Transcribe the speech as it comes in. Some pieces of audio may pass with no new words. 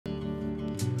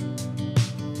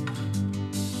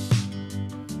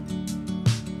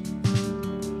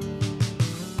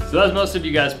So as most of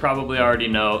you guys probably already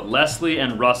know, Leslie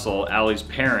and Russell, Allie's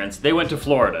parents, they went to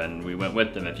Florida and we went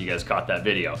with them if you guys caught that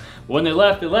video. When they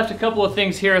left a couple of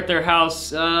things here at their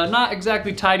house, not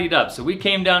exactly tidied up. So we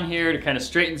came down here to kind of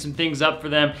straighten some things up for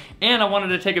them. And I wanted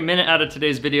to take a minute out of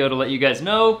today's video to let you guys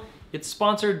know it's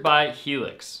sponsored by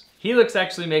Helix. Helix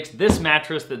actually makes this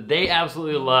mattress that they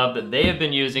absolutely love, that they have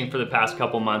been using for the past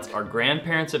couple months. Our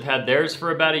grandparents have had theirs for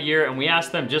about a year, and we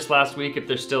asked them just last week if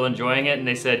they're still enjoying it, and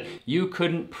they said, you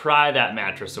couldn't pry that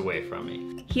mattress away from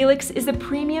me. Helix is a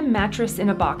premium mattress in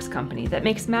a box company that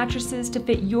makes mattresses to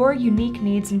fit your unique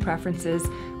needs and preferences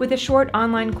with a short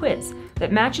online quiz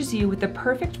that matches you with the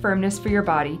perfect firmness for your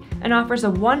body and offers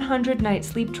a 100-night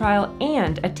sleep trial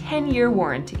and a 10-year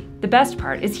warranty. The best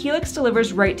part is Helix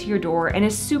delivers right to your door and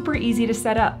is super easy to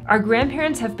set up. Our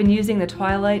grandparents have been using the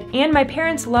Twilight, and my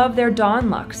parents love their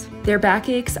Dawn Luxe. Their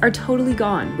backaches are totally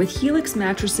gone with Helix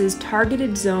mattresses'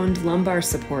 targeted zoned lumbar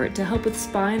support to help with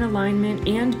spine alignment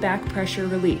and back pressure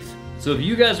relief. So if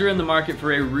you guys are in the market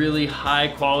for a really high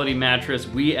quality mattress,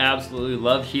 we absolutely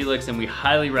love Helix and we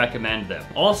highly recommend them.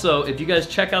 Also, if you guys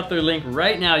check out their link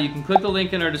right now, you can click the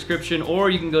link in our description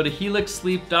or you can go to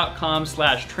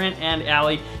helixsleep.com/Trent and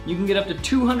Allie. You can get up to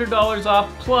 $200 off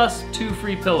plus 2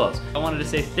 free pillows. I wanted to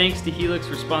say thanks to Helix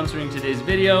for sponsoring today's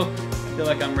video. I feel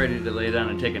like I'm ready to lay down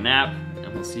and take a nap,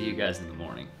 and we'll see you guys in the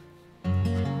morning.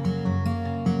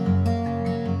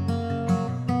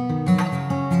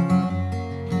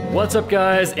 What's up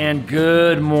guys, and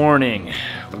good morning.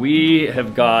 We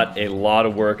have got a lot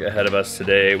of work ahead of us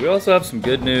today. We also have some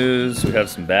good news, we have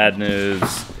some bad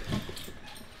news,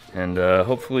 and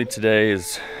hopefully today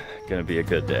is gonna be a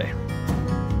good day.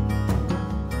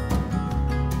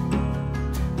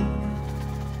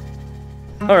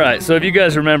 All right, so if you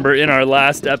guys remember in our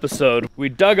last episode, we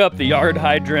dug up the yard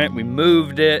hydrant, we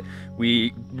moved it,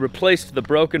 we replaced the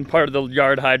broken part of the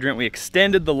yard hydrant, we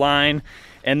extended the line,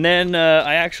 and then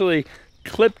I actually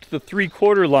clipped the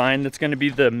 3/4 line that's gonna be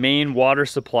the main water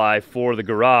supply for the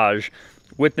garage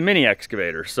with the mini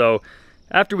excavator. So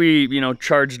after we,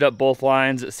 charged up both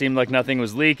lines, it seemed like nothing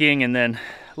was leaking, and then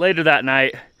later that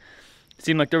night, it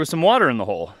seemed like there was some water in the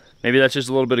hole. Maybe that's just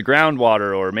a little bit of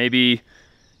groundwater, or maybe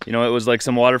it was like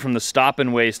some water from the stop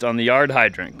and waste on the yard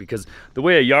hydrant, because the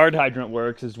way a yard hydrant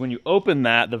works is when you open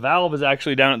that, the valve is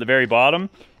actually down at the very bottom,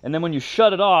 and then when you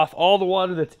shut it off, all the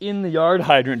water that's in the yard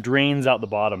hydrant drains out the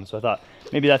bottom. So I thought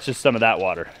maybe that's just some of that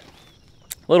water.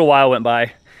 A little while went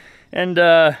by, and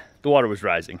the water was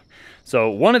rising.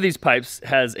 So one of these pipes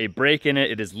has a break in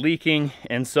it, it is leaking,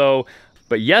 and so,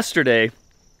 but yesterday,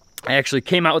 I actually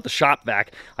came out with the shop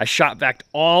vac. I shop vac'd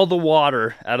all the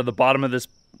water out of the bottom of this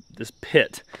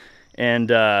pit, and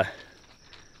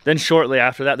then shortly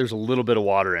after that there's a little bit of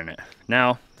water in it.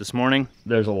 Now this morning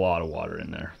there's a lot of water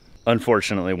in there.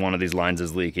 Unfortunately, one of these lines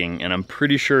is leaking, and I'm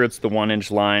pretty sure it's the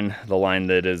 1-inch line, the line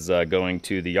that is going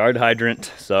to the yard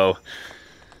hydrant. So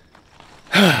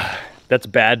that's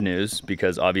bad news,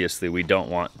 because obviously we don't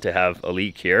want to have a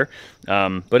leak here,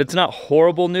 but it's not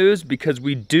horrible news, because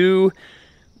we do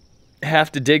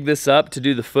have to dig this up to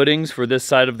do the footings for this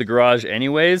side of the garage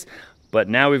anyways. But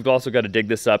now we've also got to dig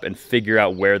this up and figure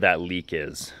out where that leak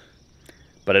is.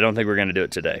 But I don't think we're going to do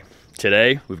it today.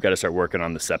 Today, we've got to start working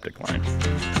on the septic line.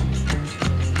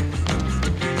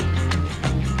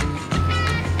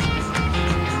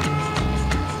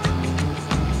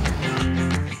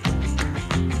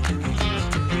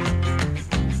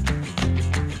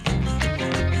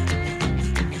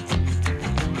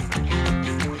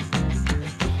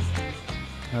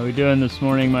 How are we doing this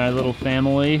morning, my little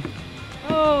family?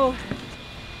 Oh,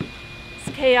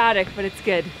 it's chaotic, but it's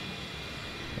good.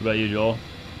 What about you, Joel?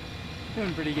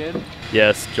 Doing pretty good.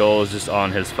 Yes, Joel is just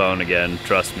on his phone again.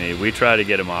 Trust me, we try to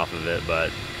get him off of it, but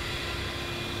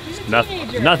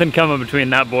nothing coming between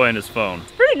that boy and his phone.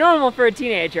 It's pretty normal for a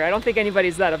teenager. I don't think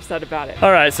anybody's that upset about it.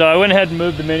 All right, so I went ahead and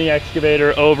moved the mini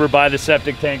excavator over by the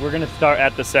septic tank. We're gonna start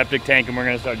at the septic tank, and we're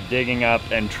gonna start digging up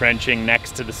and trenching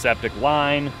next to the septic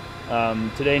line.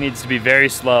 Today needs to be very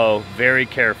slow, very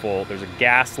careful. There's a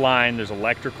gas line, there's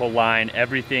electrical line,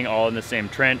 everything all in the same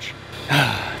trench.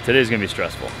 Today's gonna be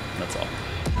stressful, that's all.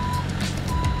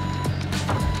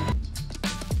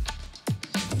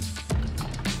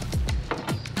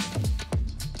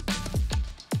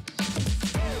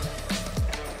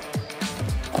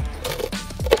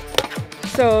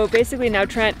 So basically now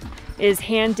Trent is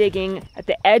hand digging at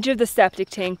the edge of the septic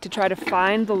tank to try to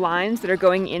find the lines that are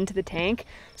going into the tank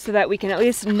so that we can at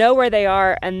least know where they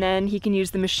are, and then he can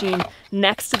use the machine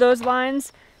next to those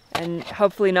lines and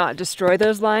hopefully not destroy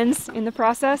those lines in the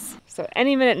process. So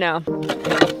any minute now.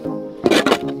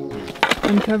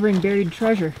 Uncovering buried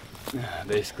treasure.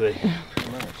 Basically.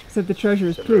 Except the treasure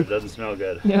is It poop. doesn't smell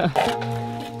good. Yeah.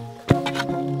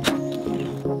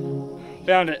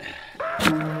 Found it.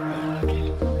 I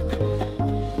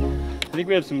think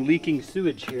we have some leaking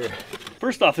sewage here.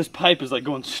 First off, this pipe is like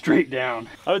going straight down.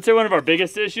 I would say one of our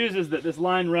biggest issues is that this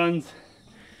line runs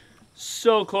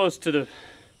so close to the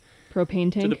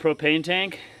Propane tank? to the propane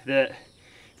tank that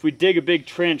if we dig a big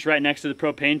trench right next to the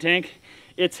propane tank,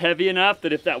 it's heavy enough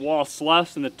that if that wall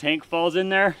sloughs and the tank falls in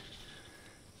there,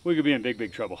 we could be in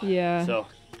big trouble. Yeah. So,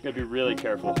 gotta be really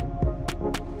careful.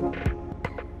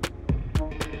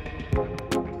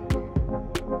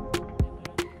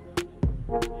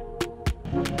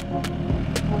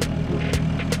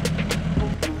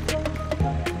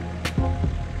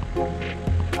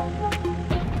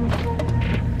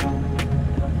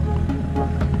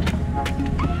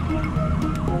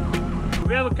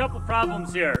 We have a couple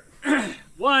problems here.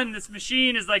 One, this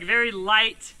machine is like very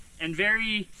light and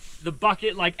the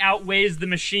bucket like outweighs the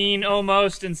machine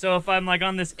almost, and so if I'm like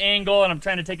on this angle and I'm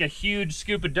trying to take a huge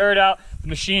scoop of dirt out, the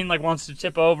machine like wants to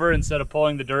tip over instead of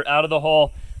pulling the dirt out of the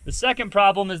hole. The second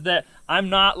problem is that I'm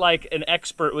not like an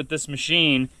expert with this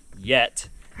machine yet,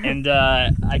 and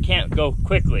I can't go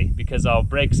quickly because I'll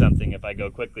break something if I go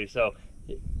quickly. So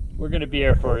we're gonna be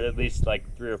here for at least like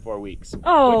 3 or 4 weeks,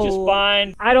 which is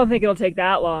fine. I don't think it'll take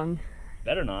that long.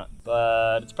 Better not,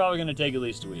 but it's probably gonna take at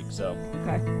least a week, so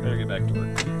Okay. better get back to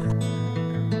work.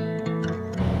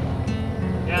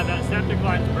 Yeah, that septic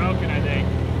line's broken, I think.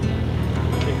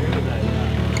 I agree with that,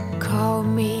 yeah. Call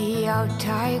me out,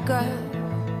 tiger.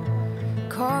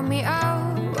 Call me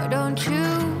out, why don't you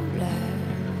laugh?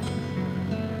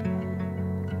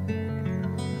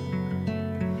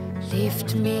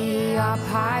 Lift me up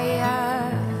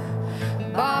higher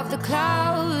above the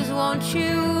clouds, won't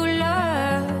you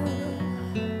love?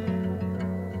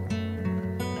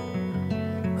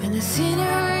 When the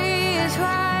scenery is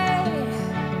right,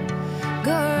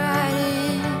 go right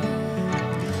in.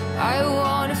 I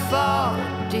wanna fall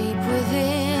deep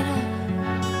within.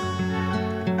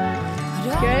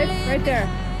 Good? Right there.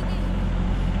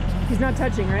 He's not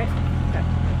touching, right? Okay.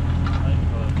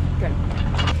 Good.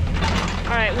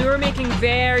 All right, we were making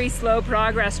very slow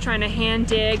progress trying to hand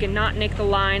dig and not nick the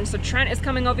line. So Trent is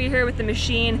coming over here with the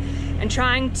machine and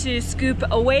trying to scoop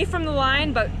away from the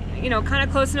line, but you know, kind of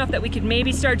close enough that we could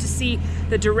maybe start to see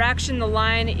the direction the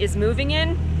line is moving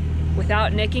in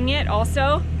without nicking it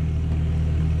also.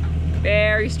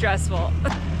 Very stressful.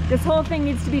 This whole thing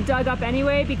needs to be dug up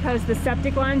anyway because the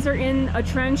septic lines are in a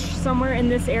trench somewhere in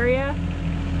this area.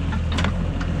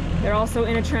 They're also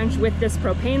in a trench with this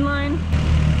propane line.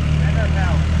 And our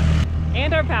power.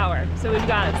 And our power. So we've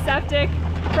got septic,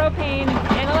 propane,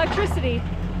 and electricity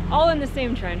all in the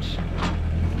same trench.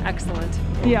 Excellent.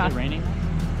 Yeah. Is it raining?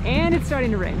 And it's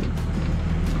starting to rain.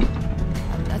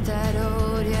 I'm not that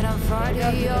old yet, I'm far too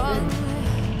young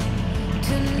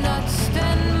to not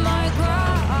stand my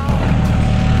ground.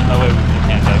 Oh wait, we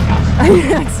can't focus.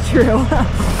 That's true.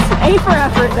 A for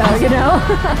effort though, you know?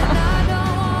 I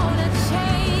don't wanna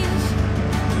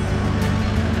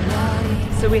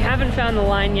change. So we haven't found the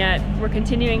line yet. We're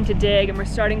continuing to dig and we're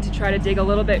starting to try to dig a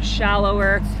little bit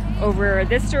shallower over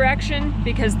this direction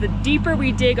because the deeper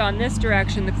we dig on this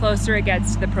direction, the closer it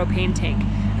gets to the propane tank.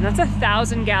 And that's a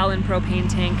 1,000-gallon propane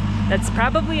tank. That's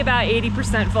probably about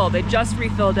 80% full. They just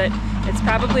refilled it. It's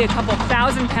probably a couple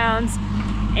thousand pounds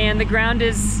and the ground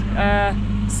is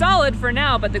solid for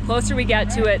now, but the closer we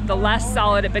get to it, the less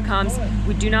solid it becomes.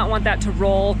 We do not want that to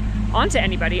roll onto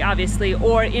anybody, obviously,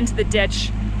 or into the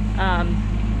ditch.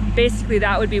 Basically,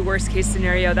 that would be worst case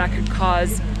scenario. That could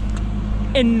cause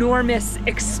enormous,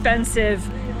 expensive,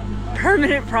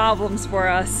 permanent problems for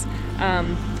us.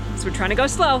 So we're trying to go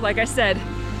slow, like I said.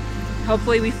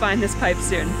 Hopefully we find this pipe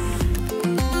soon.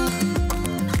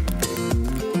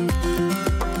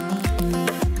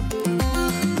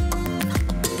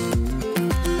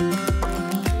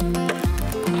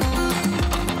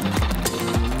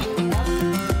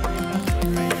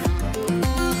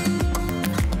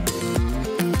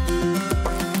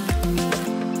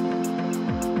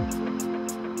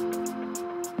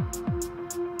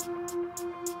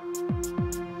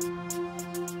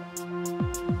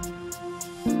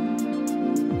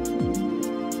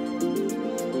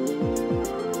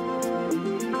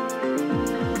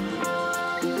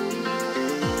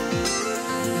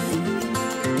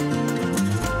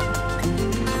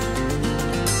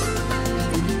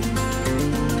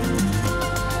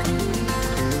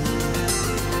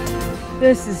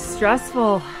 This is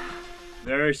stressful.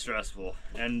 Very stressful.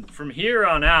 And from here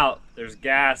on out, there's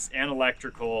gas and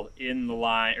electrical in the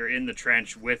line or in the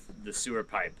trench with the sewer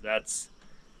pipe. That's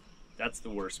the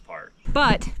worst part.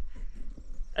 But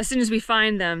As soon as we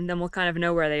find them, then we'll kind of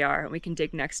know where they are and we can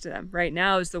dig next to them. Right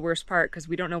now is the worst part because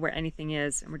we don't know where anything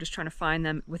is and we're just trying to find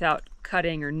them without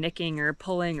cutting or nicking or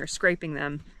pulling or scraping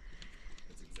them.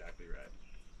 That's exactly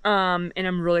right. And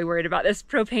I'm really worried about this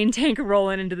propane tank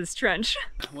rolling into this trench.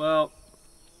 Well,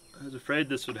 I was afraid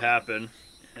this would happen,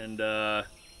 and I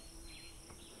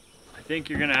think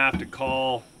you're gonna have to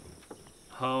call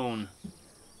Hone,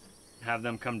 have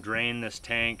them come drain this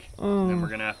tank, and then we're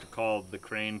gonna have to call the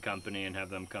crane company and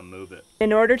have them come move it.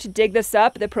 In order to dig this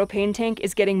up, the propane tank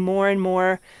is getting more and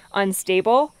more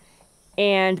unstable,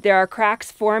 and there are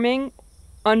cracks forming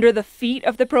under the feet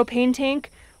of the propane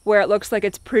tank where it looks like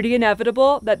it's pretty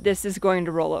inevitable that this is going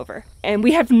to roll over. And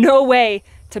we have no way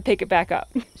to pick it back up.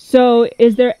 So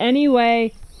is there any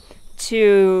way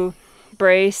to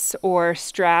brace or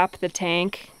strap the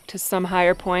tank to some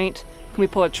higher point? Can we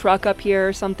pull a truck up here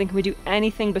or something? Can we do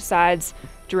anything besides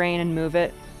drain and move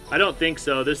it? I don't think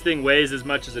so. This thing weighs as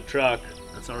much as a truck.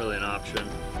 That's not really an option.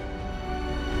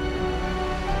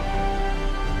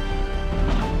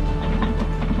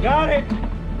 Got it!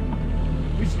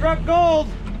 We struck gold!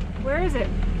 Where is it?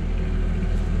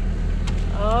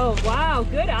 Oh, wow,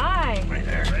 good eye. Right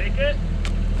there. Break it?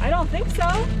 I don't think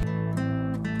so.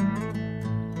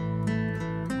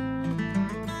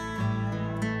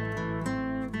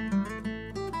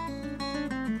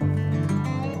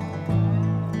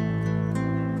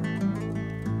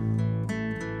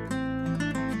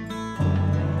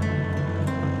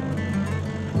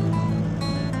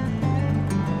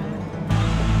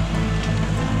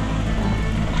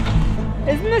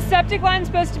 Isn't the septic line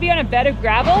supposed to be on a bed of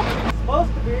gravel? It's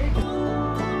supposed to be.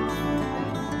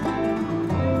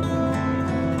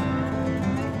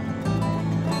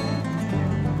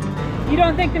 You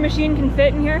don't think the machine can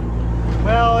fit in here?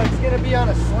 Well, it's gonna be on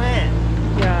a slant.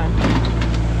 Yeah.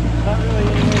 Not really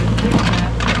any way to fix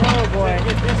that. Oh boy.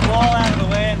 Get this wall out of the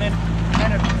way and then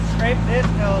kind of scrape this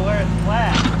till where it's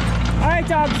flat. All right,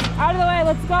 dogs, out of the way,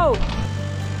 let's go.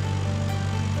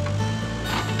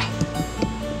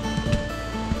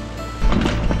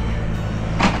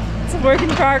 It's a work in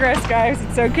progress, guys,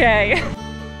 it's okay.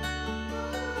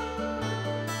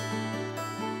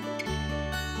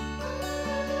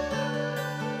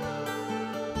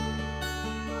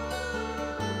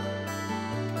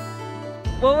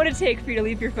 What would it take for you to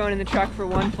leave your phone in the truck for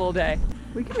one full day?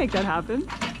 We can make that happen.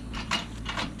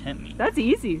 Tempt me. That's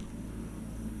easy.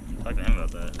 Talk to him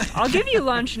about that. I'll give you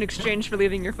lunch in exchange for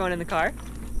leaving your phone in the car.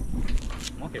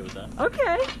 I'm okay with that.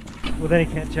 Okay. Well, then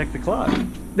he can't check the clock.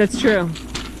 That's true.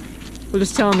 We'll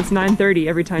just tell him it's 9:30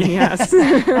 every time he asks.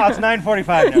 Oh, it's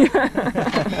 9:45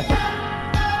 now.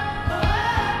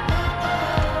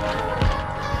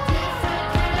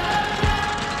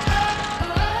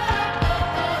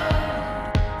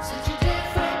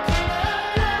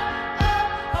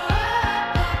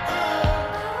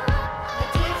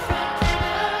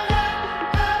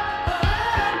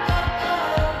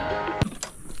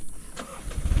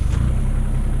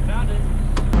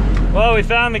 Well, we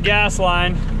found the gas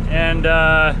line, and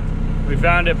we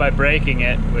found it by breaking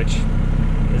it, which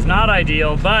is not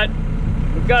ideal, but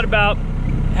we've got about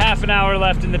half an hour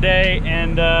left in the day,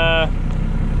 and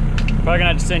probably gonna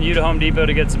have to send you to Home Depot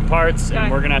to get some parts,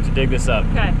 and we're gonna have to dig this up.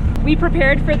 Okay. We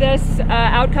prepared for this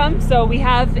outcome, so we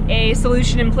have a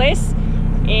solution in place,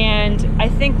 and I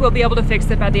think we'll be able to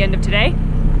fix it by the end of today.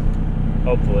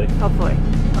 Hopefully. Hopefully.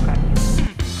 Okay.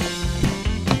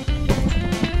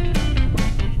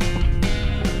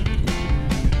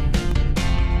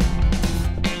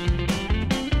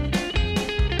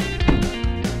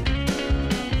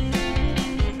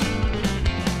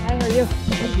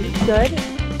 Good?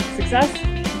 Success?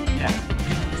 Yeah.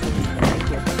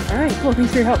 All right, cool.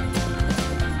 Thanks for your help.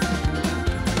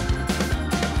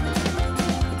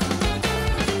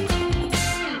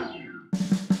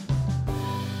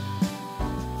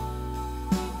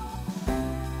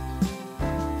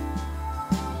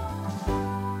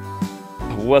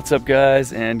 What's up,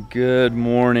 guys, and good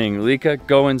morning. Lika,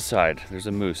 go inside. There's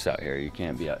a moose out here. You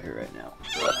can't be out here right now.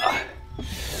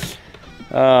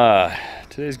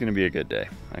 Today's gonna be a good day.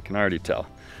 I can already tell.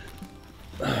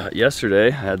 Yesterday, I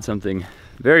had something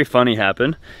very funny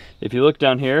happen. If you look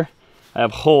down here, I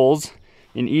have holes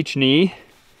in each knee,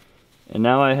 and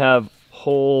now I have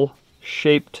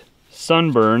hole-shaped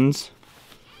sunburns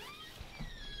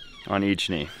on each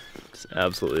knee. It's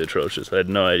absolutely atrocious. I had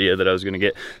no idea that I was gonna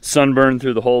get sunburned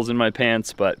through the holes in my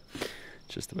pants, but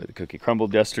just the way the cookie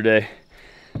crumbled yesterday.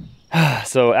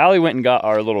 So Allie went and got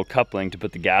our little coupling to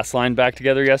put the gas line back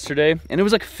together yesterday, and it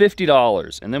was like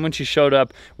 $50. And then when she showed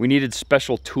up, we needed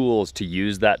special tools to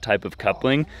use that type of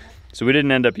coupling. So we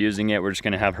didn't end up using it. We're just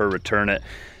gonna have her return it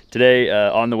Today,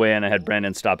 on the way in, I had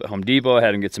Brandon stop at Home Depot. I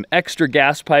had him get some extra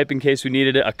gas pipe in case we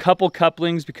needed it. A couple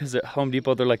couplings, because at Home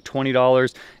Depot, they're like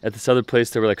 $20. At this other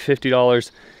place, they were like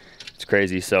 $50. It's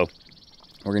crazy, so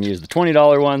we're gonna use the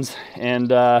 $20 ones. And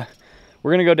we're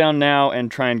gonna go down now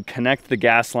and try and connect the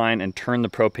gas line and turn the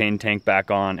propane tank back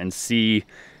on and see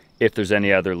if there's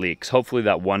any other leaks. Hopefully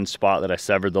that one spot that I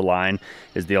severed the line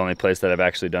is the only place that I've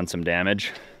actually done some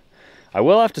damage. I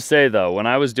will have to say though, when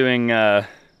I was doing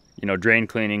you know, drain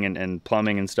cleaning and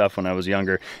plumbing and stuff when I was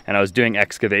younger, and I was doing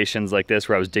excavations like this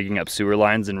where I was digging up sewer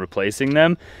lines and replacing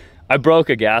them, I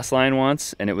broke a gas line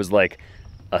once, and it was like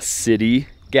a city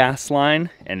gas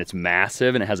line, and it's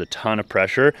massive and it has a ton of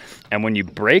pressure, and when you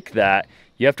break that,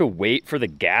 you have to wait for the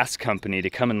gas company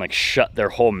to come and like shut their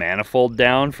whole manifold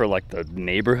down for like the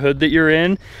neighborhood that you're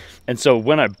in. And so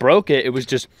when I broke it, it was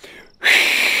just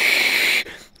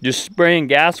spraying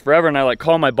gas forever, and I like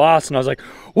called my boss and I was like,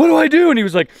 what do I do? And he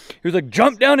was like,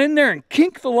 jump down in there and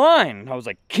kink the line. And I was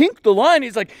like, kink the line?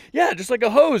 He's like, yeah, just like a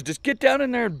hose, just get down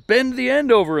in there and bend the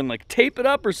end over and like tape it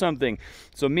up or something.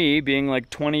 So me, being like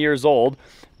 20 years old,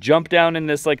 jumped down in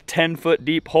this like 10-foot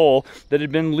deep hole that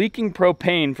had been leaking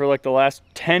propane for like the last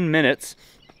 10 minutes.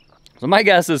 So my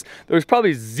guess is there was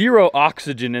probably zero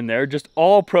oxygen in there, just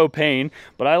all propane,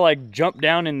 but I like jumped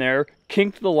down in there,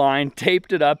 kinked the line,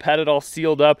 taped it up, had it all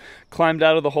sealed up, climbed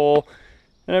out of the hole,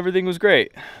 and everything was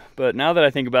great. But now that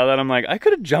I think about that, I'm like, I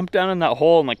could have jumped down in that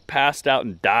hole and like passed out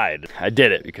and died. I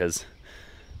did it because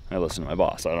I listened to my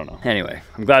boss, I don't know. Anyway,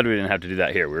 I'm glad we didn't have to do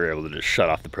that here. We were able to just shut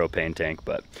off the propane tank,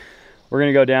 but we're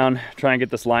gonna go down, try and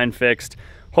get this line fixed.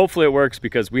 Hopefully it works,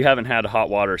 because we haven't had hot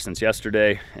water since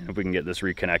yesterday, and if we can get this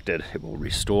reconnected, it will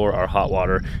restore our hot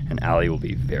water, and Allie will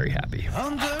be very happy.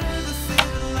 Under the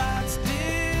city lights,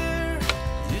 dear,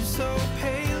 you're so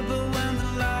pale, but when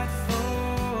the light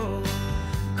falls,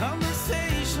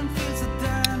 conversation feels so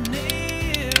damn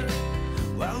near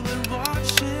while we're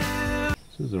watching.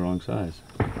 This is the wrong size.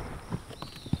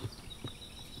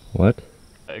 What?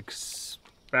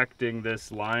 Expecting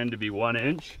this line to be 1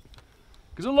 inch.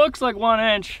 Because it looks like 1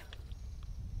 inch,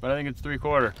 but I think it's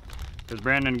 3/4. Because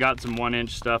Brandon got some 1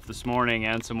 inch stuff this morning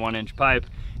and some 1 inch pipe.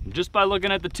 And just by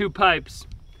looking at the two pipes,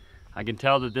 I can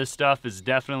tell that this stuff is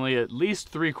definitely at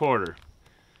least 3/4.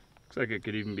 Looks like it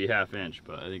could even be 1/2 inch,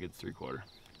 but I think it's 3/4.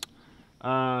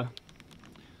 So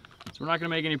we're not gonna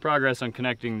make any progress on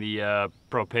connecting the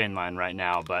propane line right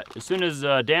now, but as soon as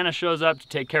Dana shows up to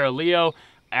take care of Leo,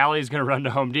 Allie's gonna run to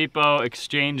Home Depot,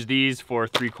 exchange these for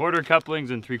 3/4 couplings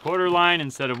and 3/4 line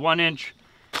instead of 1 inch,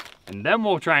 and then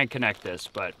we'll try and connect this.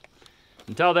 But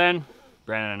until then,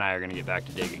 Brandon and I are gonna get back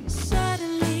to digging.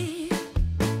 Suddenly,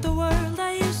 the world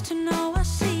I used to know, I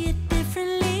see it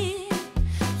differently.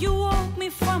 You woke me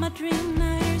from a dream,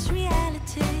 now here's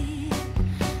reality.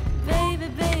 Baby,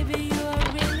 baby, you are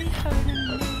really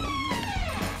hurting me.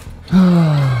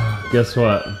 Guess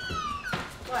what?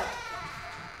 What?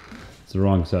 It's the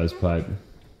wrong size pipe.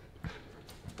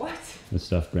 What? The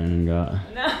stuff Brandon got.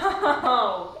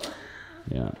 No!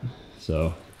 Yeah.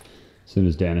 So as soon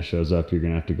as Dana shows up, you're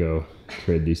gonna have to go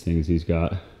trade these things he's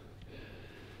got.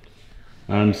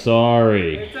 I'm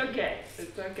sorry. It's okay.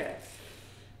 It's okay.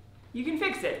 You can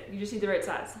fix it. You just need the right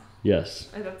size. Yes.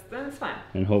 That's fine.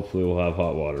 And hopefully we'll have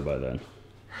hot water by then.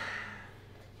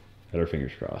 Got our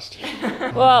fingers crossed.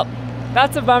 Well,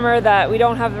 that's a bummer that we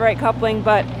don't have the right coupling,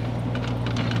 but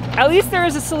at least there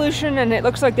is a solution, and it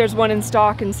looks like there's one in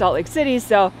stock in Salt Lake City,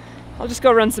 so I'll just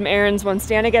go run some errands once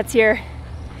Dana gets here.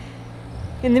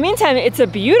 In the meantime, it's a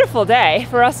beautiful day.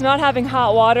 For us not having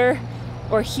hot water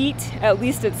or heat, at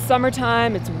least it's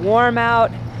summertime, it's warm out,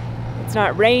 it's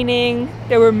not raining.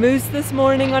 There were moose this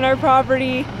morning on our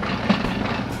property.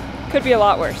 Could be a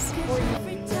lot worse.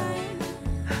 Every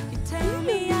time you tell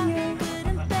me I'm good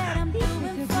and that I'm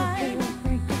doing fine,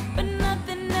 but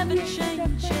nothing ever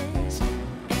changes.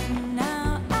 And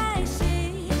now I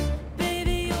see,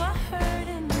 baby, you are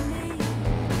hurting me.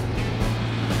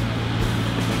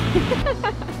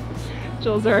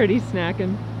 Joel's already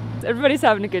snacking. Everybody's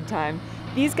having a good time.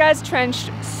 These guys trenched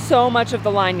so much of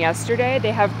the line yesterday.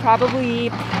 They have probably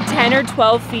 10 or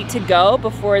 12 feet to go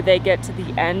before they get to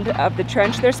the end of the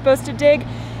trench they're supposed to dig,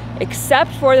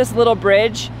 except for this little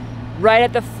bridge right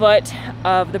at the foot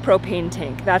of the propane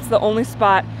tank. That's the only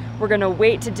spot we're gonna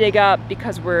wait to dig up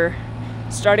because we're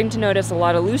starting to notice a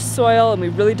lot of loose soil, and we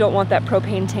really don't want that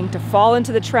propane tank to fall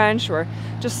into the trench or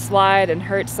just slide and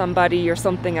hurt somebody or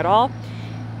something at all.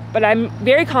 But I'm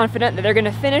very confident that they're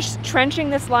gonna finish trenching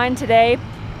this line today.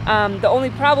 The only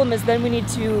problem is then we need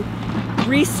to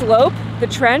re-slope the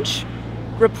trench,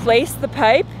 replace the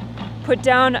pipe, put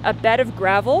down a bed of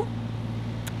gravel,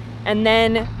 and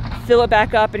then fill it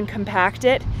back up and compact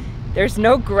it. There's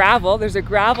no gravel. There's a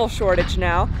gravel shortage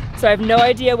now. So I have no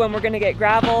idea when we're gonna get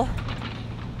gravel.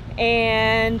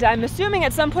 And I'm assuming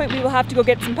at some point we will have to go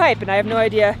get some pipe, and I have no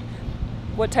idea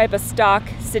what type of stock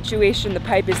situation the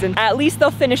pipe is in. At least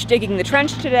they'll finish digging the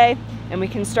trench today and we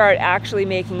can start actually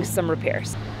making some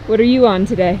repairs. What are you on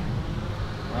today?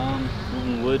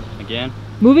 Moving wood again.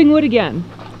 Moving wood again.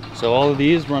 So all of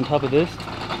these were on top of this,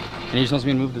 and he just wants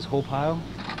me to move this whole pile.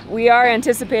 We are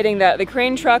anticipating that the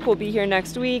crane truck will be here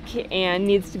next week and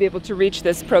needs to be able to reach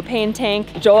this propane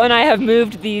tank. Joel and I have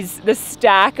moved this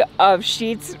stack of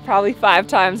sheets probably 5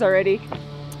 times already.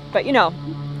 But you know,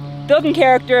 building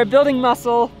character, building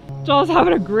muscle. Joel's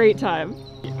having a great time.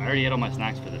 I already ate all my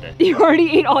snacks for the day. You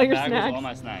already ate all your Bag snacks? was all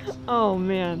my snacks. Oh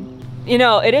man. You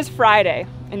know, it is Friday,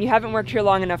 and you haven't worked here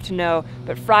long enough to know,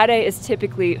 but Friday is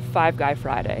typically Five Guy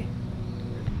Friday.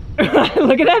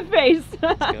 Look at that face.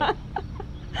 Let's go.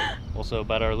 Also,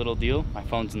 about our little deal, my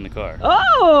phone's in the car.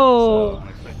 Oh! So I'm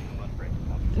expecting a lunch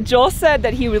break. Joel said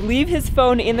that he would leave his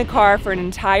phone in the car for an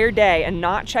entire day and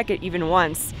not check it even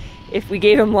once if we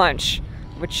gave him lunch,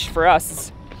 which for us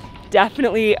is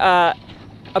definitely a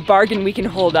bargain we can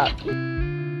hold up.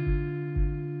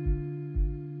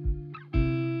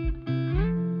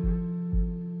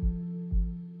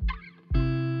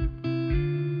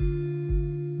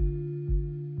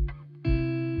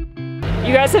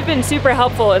 You guys have been super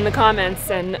helpful in the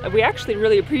comments, and we actually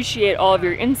really appreciate all of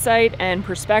your insight and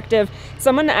perspective.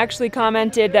 Someone actually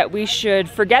commented that we should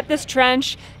forget this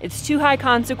trench, it's too high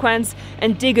consequence,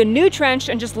 and dig a new trench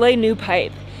and just lay new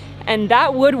pipe. And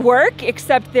that would work,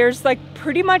 except there's like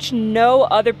pretty much no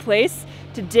other place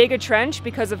to dig a trench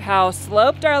because of how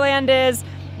sloped our land is,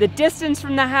 the distance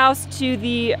from the house to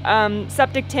the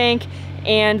septic tank,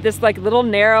 and this like little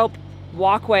narrow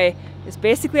walkway is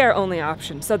basically our only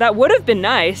option. So that would have been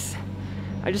nice.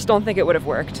 I just don't think it would have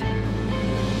worked.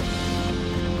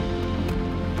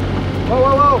 Whoa,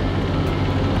 whoa,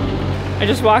 whoa! I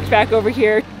just walked back over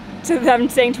here to them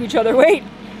saying to each other, wait,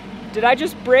 did I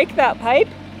just break that pipe?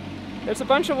 There's a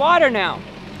bunch of water now.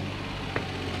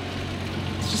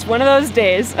 It's just one of those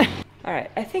days. All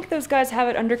right, I think those guys have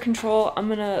it under control. I'm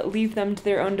gonna leave them to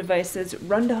their own devices,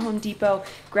 run to Home Depot,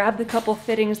 grab the couple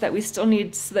fittings that we still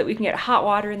need so that we can get hot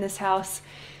water in this house,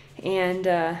 and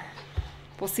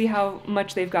we'll see how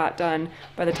much they've got done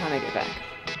by the time I get back.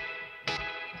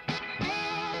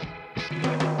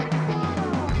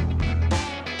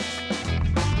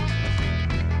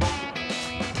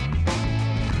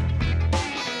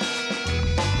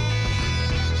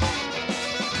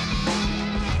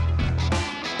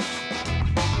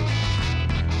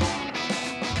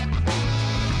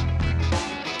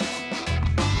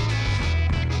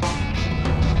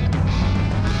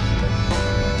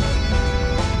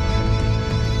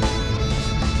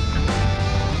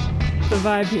 The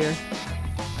vibe here.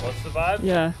 What's the vibe?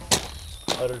 Yeah.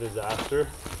 Utter disaster.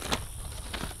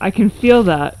 I can feel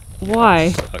that. Why?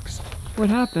 Sucks. What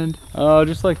happened? Oh,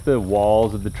 just like the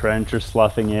walls of the trench are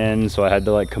sloughing in, so I had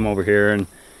to like come over here and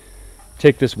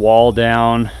take this wall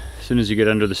down. As soon as you get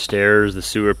under the stairs, the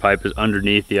sewer pipe is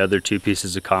underneath the other 2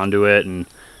 pieces of conduit, and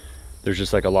there's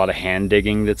just like a lot of hand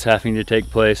digging that's having to take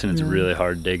place, and it's really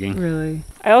hard digging. Really?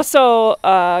 I also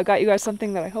got you guys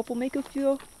something that I hope will make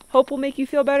you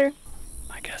feel better.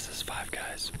 I guess it's Five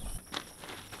Guys.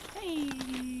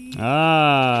 Hey.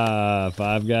 Ah,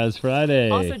 Five Guys Friday.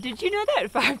 Also, did you know that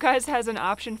Five Guys has an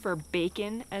option for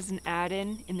bacon as an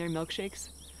add-in in their milkshakes?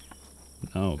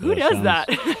 No. Who does that?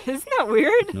 Isn't that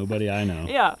weird? Nobody I know.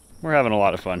 Yeah. We're having a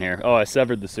lot of fun here. Oh, I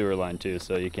severed the sewer line too,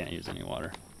 so you can't use any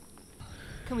water.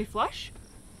 Can we flush?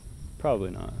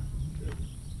 Probably not.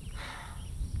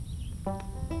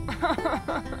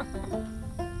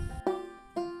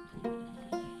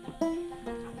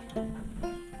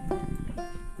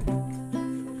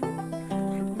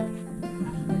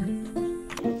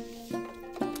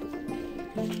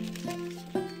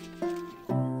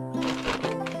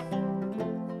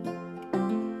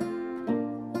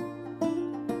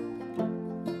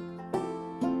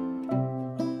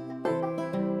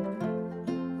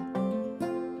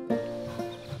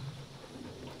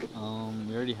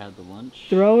 We already had the lunch,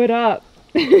 Throw it up.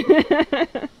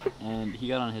 and he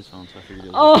got on his phone, so I figured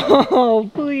it was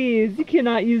Oh, please. You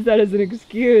cannot use that as an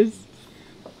excuse.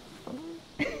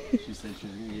 She said she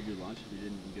was gonna give you lunch if you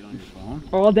didn't get on your phone.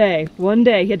 All day. One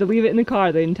day. He had to leave it in the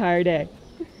car the entire day.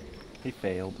 He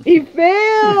failed. He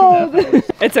failed!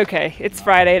 It's okay. It's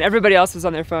Friday and everybody else was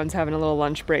on their phones having a little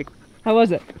lunch break. How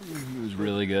was it? It was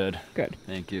really good. Good.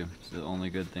 Thank you. It's the only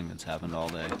good thing that's happened all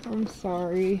day. I'm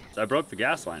sorry. I broke the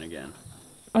gas line again.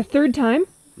 A third time?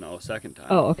 No, second time.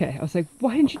 Oh, okay. I was like,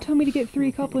 why didn't you tell me to get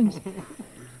 3 couplings?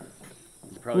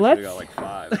 Probably should have got like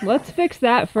 5. Let's fix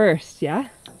that first, yeah?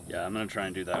 Yeah, I'm gonna try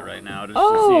and do that right now just to see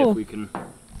Oh! if we can.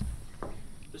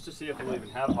 Just to see if we'll even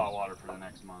have hot water for the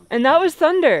next month. And that was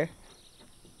thunder.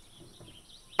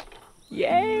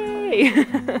 Yay!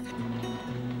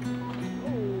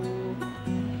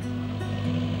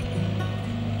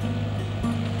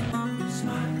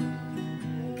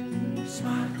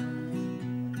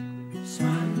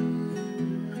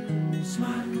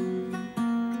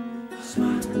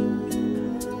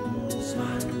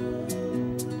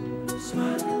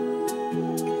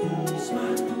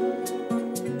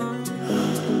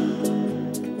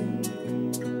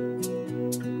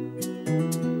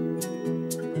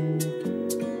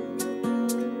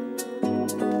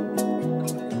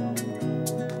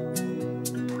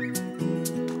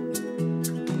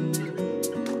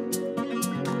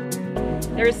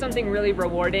 There is something really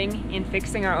rewarding in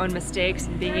fixing our own mistakes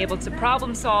and being able to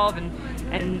problem solve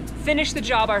and finish the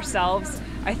job ourselves.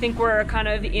 I think we're kind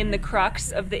of in the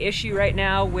crux of the issue right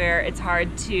now where it's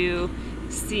hard to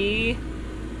see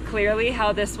clearly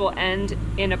how this will end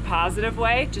in a positive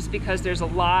way just because there's a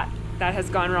lot that has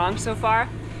gone wrong so far.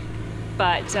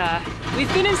 But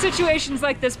we've been in situations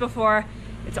like this before.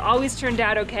 It's always turned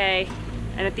out okay.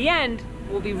 And at the end,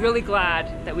 we'll be really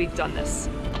glad that we've done this.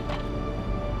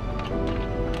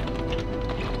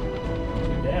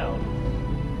 Down.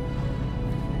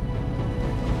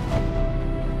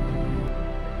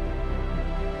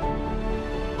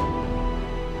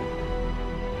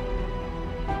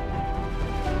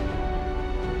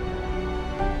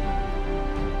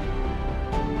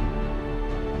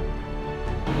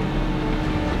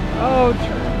 Oh,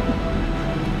 Trent.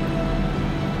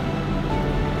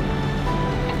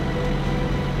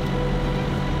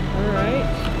 All right.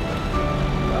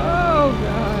 Oh,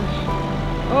 gosh.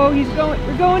 Oh, he's going,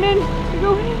 we're going in. We're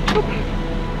going in. Go back.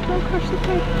 Don't crush the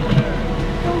pipe.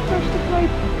 Don't crush the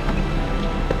pipe.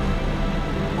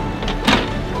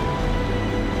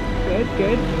 Good,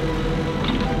 good.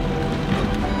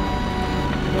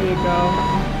 There you go.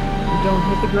 Don't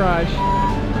hit the garage.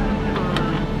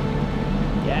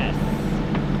 Yes.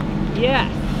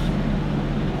 Yes.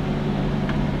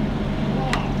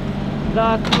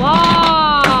 The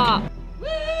claw!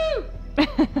 Woo!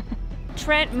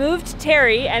 Trent moved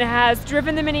Terry and has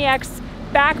driven the Mini X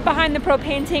back behind the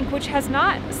propane tank, which has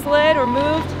not slid or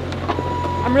moved.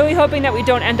 I'm really hoping that we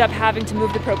don't end up having to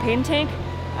move the propane tank.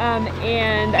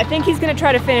 And I think he's gonna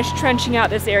try to finish trenching out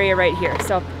this area right here.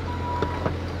 So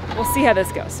we'll see how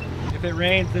this goes. If it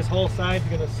rains, this whole side's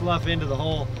gonna slough into the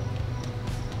hole.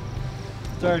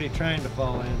 It's already trying to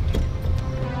fall in.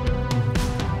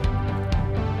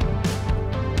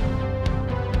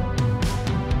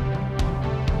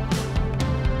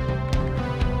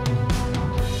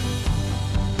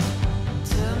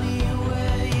 Tell me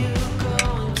where you're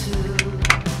going to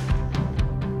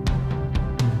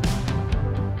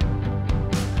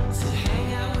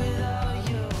hang out with all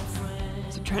your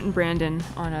friends. So Trent and Brandon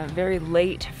on a very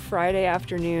late Friday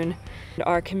afternoon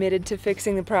are committed to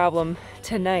fixing the problem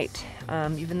tonight.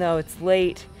 Even though it's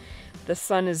late, the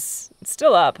sun is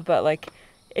still up, but like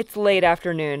it's late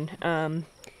afternoon.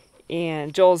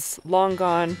 And Joel's long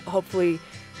gone. Hopefully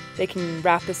they can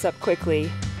wrap this up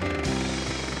quickly.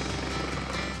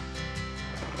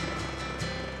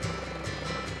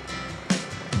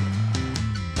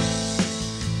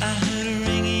 I heard a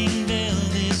ringing bell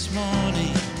this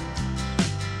morning,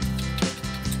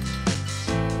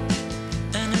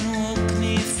 and it woke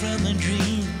me from a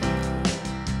dream.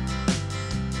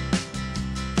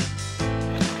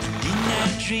 In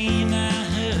that dream I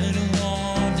heard a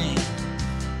warning,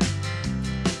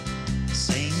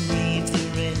 saying leave the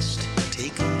rest,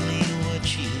 take only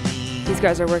what you need. These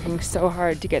guys are working so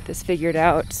hard to get this figured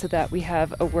out so that we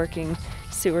have a working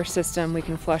sewer system, we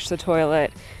can flush the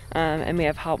toilet, and we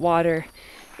have hot water.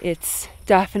 It's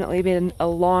definitely been a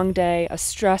long day, a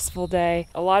stressful day,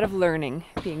 a lot of learning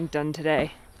being done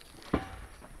today. But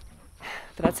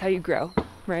that's how you grow,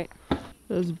 right?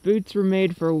 Those boots were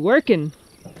made for working.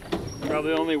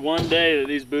 Probably only one day that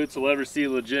these boots will ever see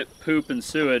legit poop and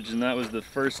sewage, and that was the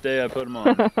first day I put them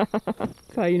on.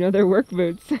 That's how you know they're work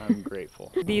boots. I'm grateful.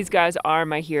 These guys are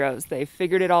my heroes. They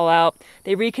figured it all out.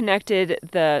 They reconnected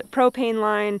the propane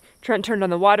line. Trent turned on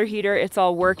the water heater. It's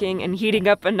all working and heating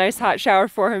up a nice hot shower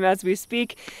for him as we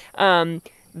speak.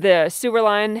 The sewer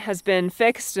line has been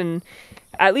fixed, and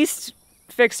at least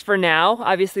fixed for now.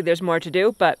 Obviously there's more to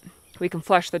do, but we can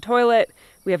flush the toilet.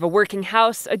 We have a working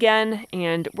house again,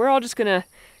 and we're all just gonna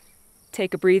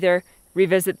take a breather,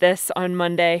 revisit this on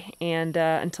Monday, and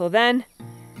until then,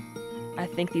 I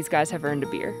think these guys have earned a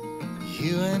beer.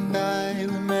 You and I,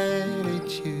 we met a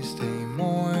Tuesday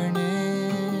morning.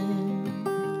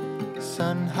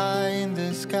 sun high in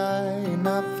the sky and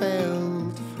I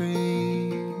felt free.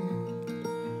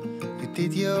 You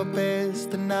did your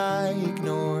best and I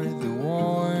ignored the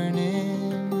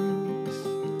warnings.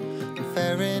 And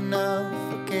fair enough,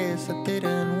 I guess I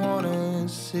didn't wanna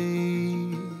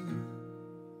see.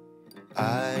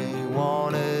 I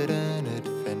wanted an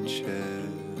adventure.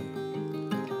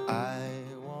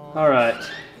 All right.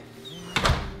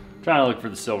 Trying to look for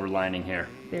the silver lining here.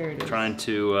 There it is. Trying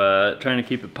to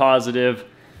keep it positive.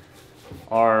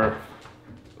 Our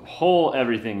whole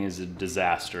everything is a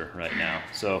disaster right now.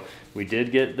 So we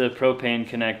did get the propane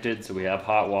connected, so we have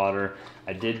hot water.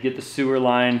 I did get the sewer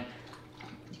line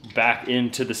back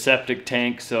into the septic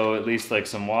tank, so at least like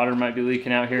some water might be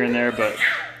leaking out here and there, but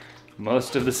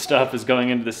most of the stuff is going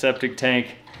into the septic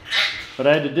tank. But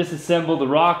I had to disassemble the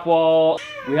rock wall.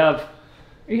 Are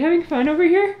you having fun over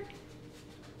here?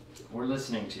 We're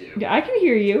listening to you. Yeah, I can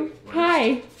hear you.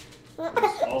 Hi. We're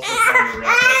just also trying to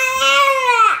wrap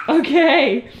up.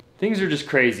 Okay. Things are just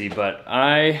crazy, but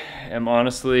I am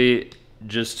honestly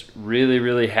just really,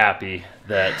 really happy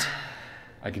that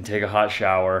I can take a hot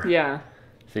shower. Yeah.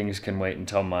 Things can wait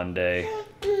until Monday.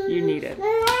 You need it.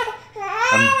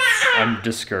 I'm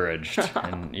discouraged,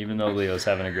 and even though Leo's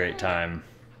having a great time,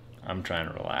 I'm trying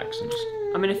to relax and just...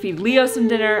 I'm gonna feed Leo some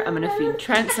dinner. I'm gonna feed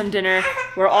Trent some dinner.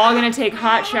 We're all gonna take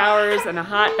hot showers and a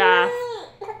hot bath,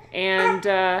 and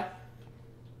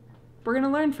we're gonna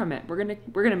learn from it. We're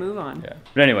gonna move on. Yeah.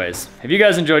 But anyways, if you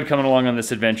guys enjoyed coming along on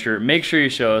this adventure, make sure you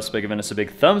show us by giving us a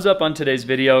big thumbs up on today's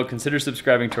video. Consider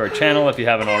subscribing to our channel if you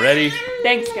haven't already.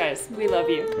 Thanks, guys. We love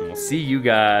you. And we'll see you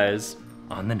guys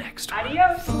on the next one.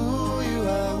 Adios. Fool you,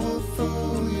 I will fool